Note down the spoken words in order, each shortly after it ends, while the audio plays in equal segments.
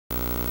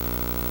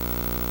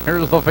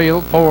Here's the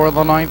field for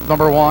the ninth.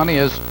 Number 1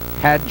 is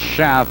Head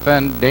Chef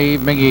and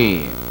Dave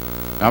McGee.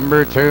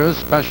 Number 2,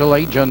 Special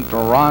Agent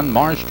Ron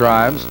Marsh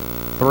drives.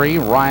 3,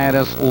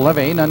 Riotous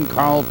Living and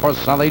Carl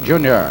Porcelli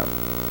Jr.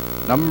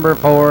 Number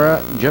 4,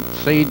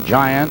 Gypsy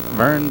Giant,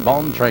 Vern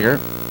Bontrager.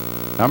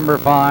 Number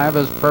 5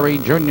 is Prairie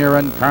Jr.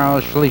 and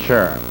Carl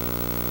Schleicher.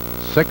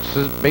 6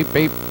 is Beep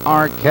Beep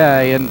RK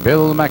and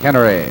Bill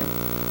McHenry.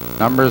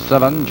 Number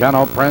 7,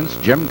 Gentle Prince,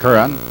 Jim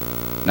Curran.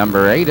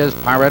 Number 8 is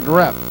Pirate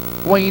Rip.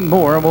 Wayne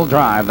Moore will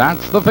drive.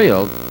 That's the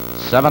field.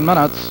 7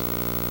 minutes.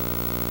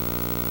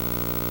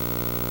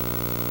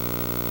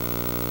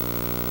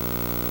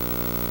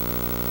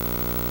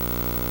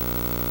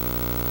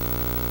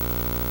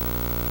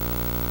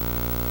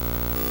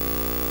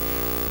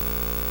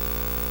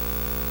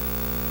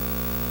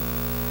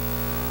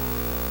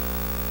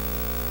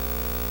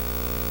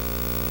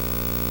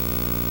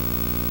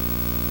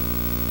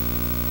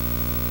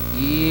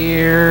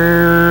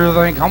 Here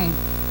they come.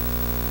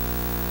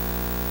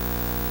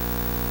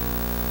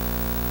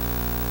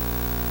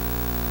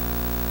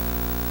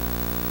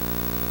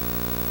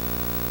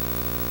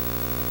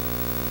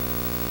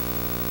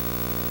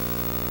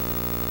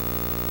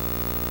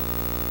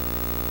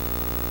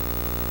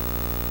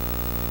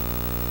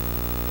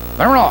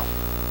 They're off.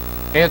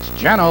 It's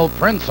Gentle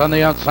Prince on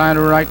the outside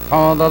right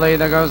for the lead.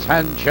 There goes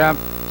Head Chef.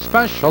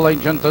 Special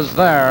Agent is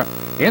there.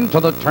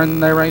 Into the turn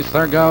they race.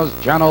 There goes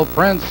Gentle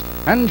Prince.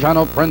 And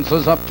Gentle Prince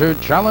is up to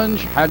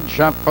challenge Head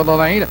Chef for the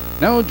lead.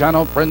 No,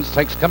 Gentle Prince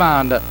takes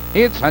command.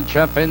 It's Head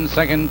Chef in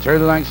second, 2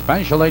 lengths.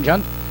 Special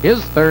Agent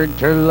is third,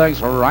 2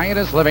 lengths.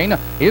 Riotous Living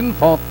in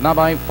fourth, now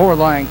by 4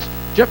 lengths.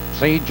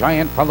 Gypsy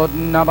Giant followed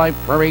now by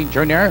Prairie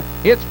Jr.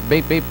 It's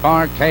Beep Beep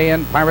RK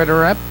and Pirate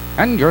Rep.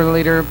 And your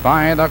leader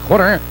by the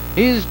quarter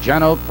is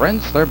Gentle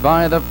Prince. They're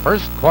by the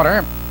first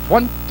quarter.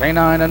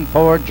 29 and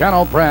 4,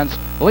 Gentle Prince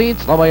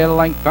leads the way a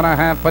length and a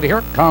half, but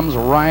here comes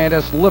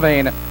Riotous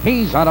Living.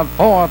 He's on a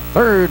 4th,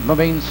 third,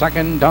 moving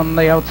second on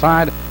the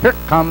outside. Here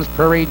comes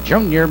Prairie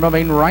Jr.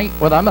 moving right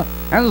with them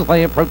as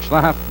they approach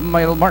the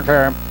half-mile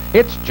marker.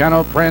 It's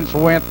Gentle Prince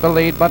with the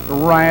lead, but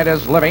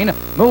Riotous Living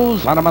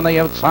moves on him on the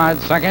outside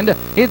second.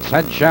 It's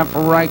Head Chef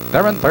right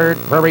there in third.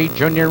 Prairie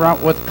Jr.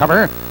 out with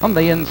cover. On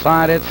the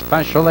inside, it's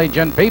Special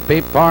Agent Beep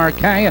Beep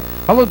RK,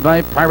 followed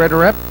by Pirate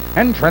Rip,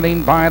 and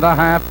trailing by the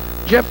half,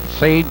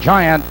 Gypsy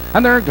Giant.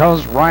 And there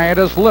goes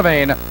Riotous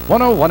Living.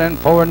 101 and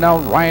 4 now.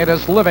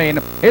 Riotous Living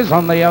is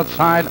on the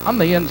outside. On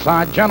the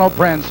inside, Gentle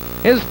Prince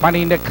is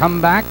fighting to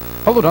come back.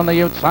 Followed on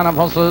the outside of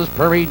horses,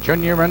 Prairie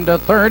Jr. into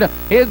third.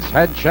 It's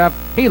Head Chef.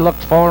 He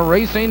looks for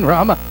Racing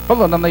Rum.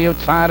 Followed on the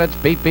outside, it's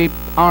Beep Beep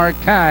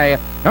RK.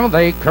 Now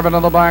they curve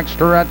into the back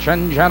stretch,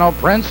 and Gentle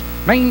Prince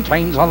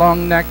maintains a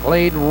long neck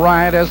lead.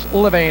 Riotous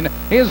Living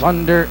is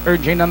under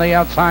urging on the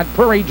outside.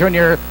 Prairie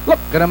Jr. Look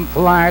at him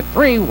fly.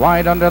 3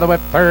 wide under the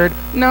whip third.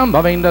 Now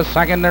moving to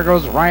second. There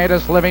goes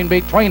Riotous Living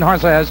between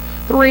horses.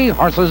 3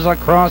 horses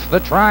across the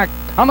track.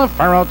 On the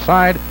far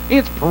outside,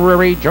 it's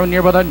Prairie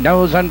Jr. with a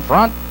nose in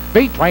front.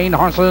 Between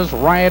horses,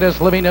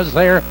 Riotous Living is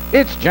there.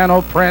 It's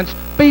Gentle Prince.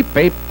 Beep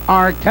Beep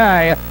RK.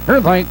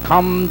 Here they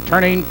come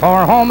turning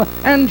for home,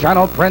 and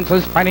Gentle Prince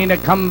is fighting to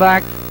come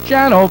back.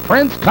 Gentle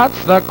Prince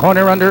cuts the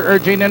corner under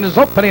urging and is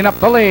opening up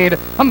the lead.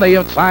 On the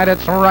outside,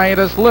 it's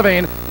Riotous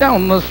Living.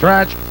 Down the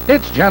stretch,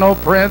 it's Gentle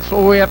Prince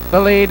with the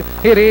lead.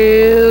 It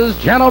is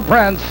Gentle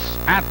Prince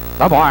at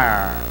the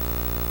wire.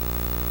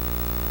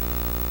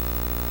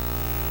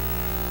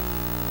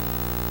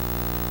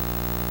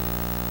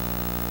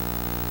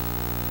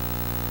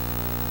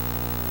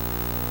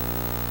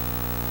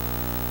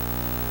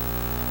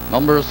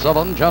 Number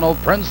 7, Gentle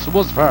Prince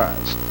was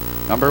first.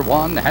 Number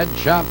 1, Head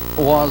Chef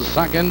was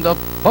second.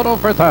 Photo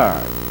for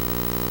third.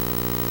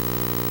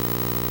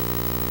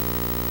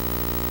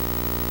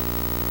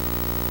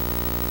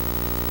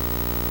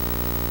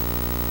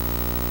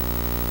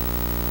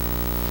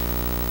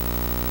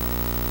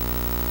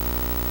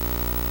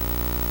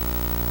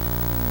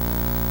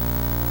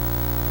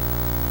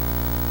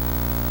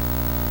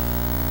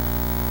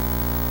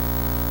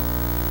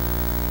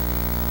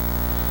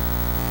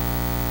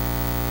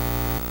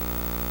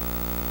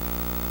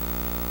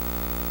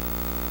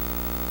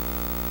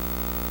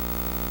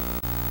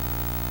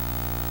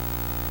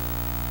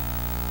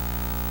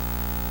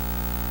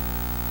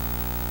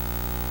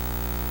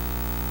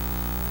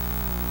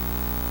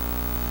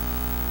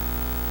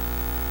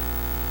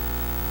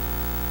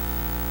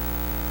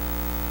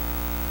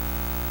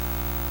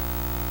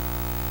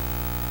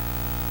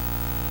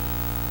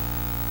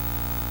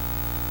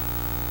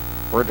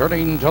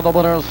 Returning to the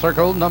winner's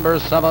circle, number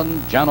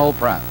 7, Gentle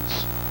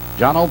Prince.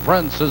 Gentle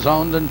Prince is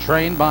owned and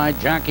trained by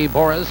Jackie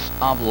Boris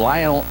of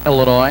Lisle,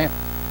 Illinois.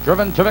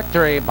 Driven to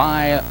victory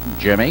by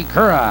Jimmy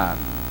Curran.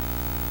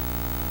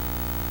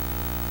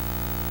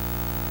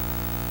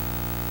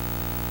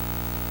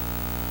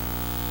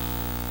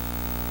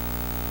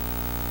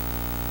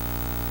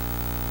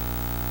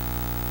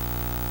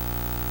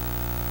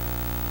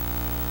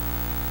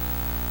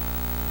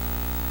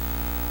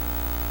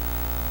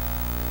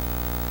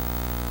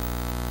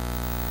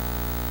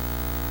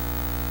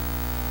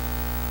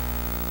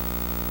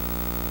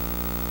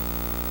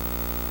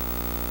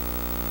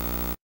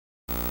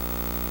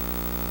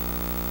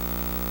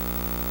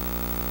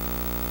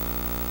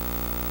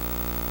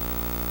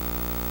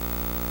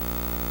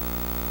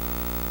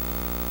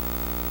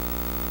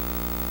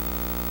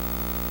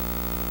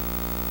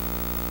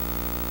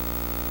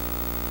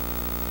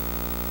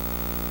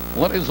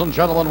 Ladies and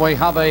gentlemen, we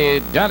have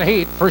a dead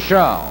heat for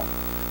show.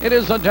 It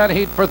is a dead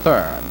heat for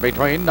third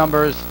between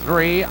numbers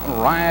 3,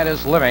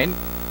 Riotous Living,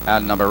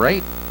 and number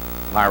 8,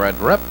 Pirate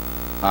Rip.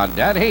 A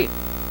dead heat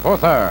for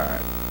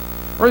third.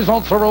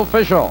 Results are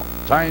official.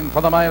 Time for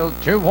the mile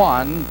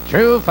 2-1,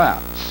 2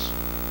 fats.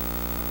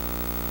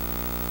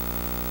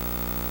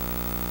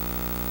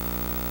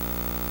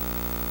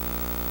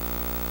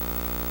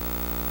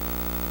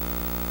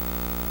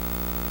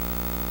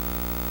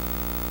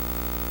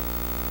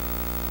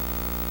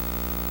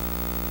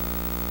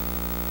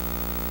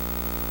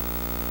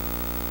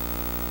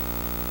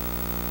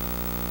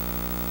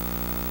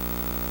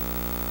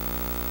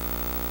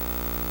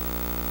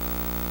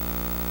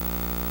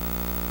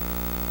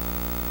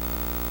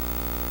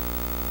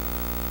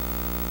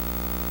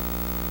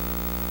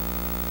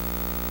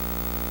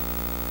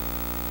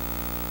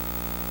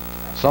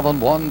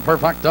 $7-1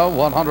 perfecto,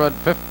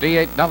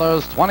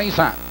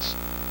 $158.20.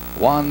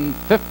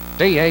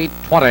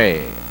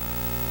 $158.20.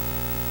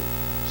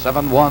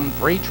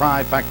 7-1-3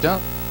 trifecta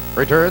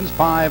returns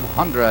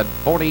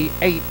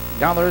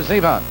 $548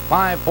 even.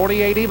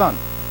 $548 even.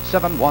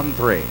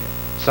 7-1-3.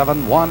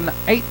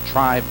 7-1-8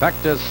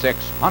 trifecta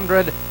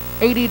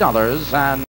 $680 and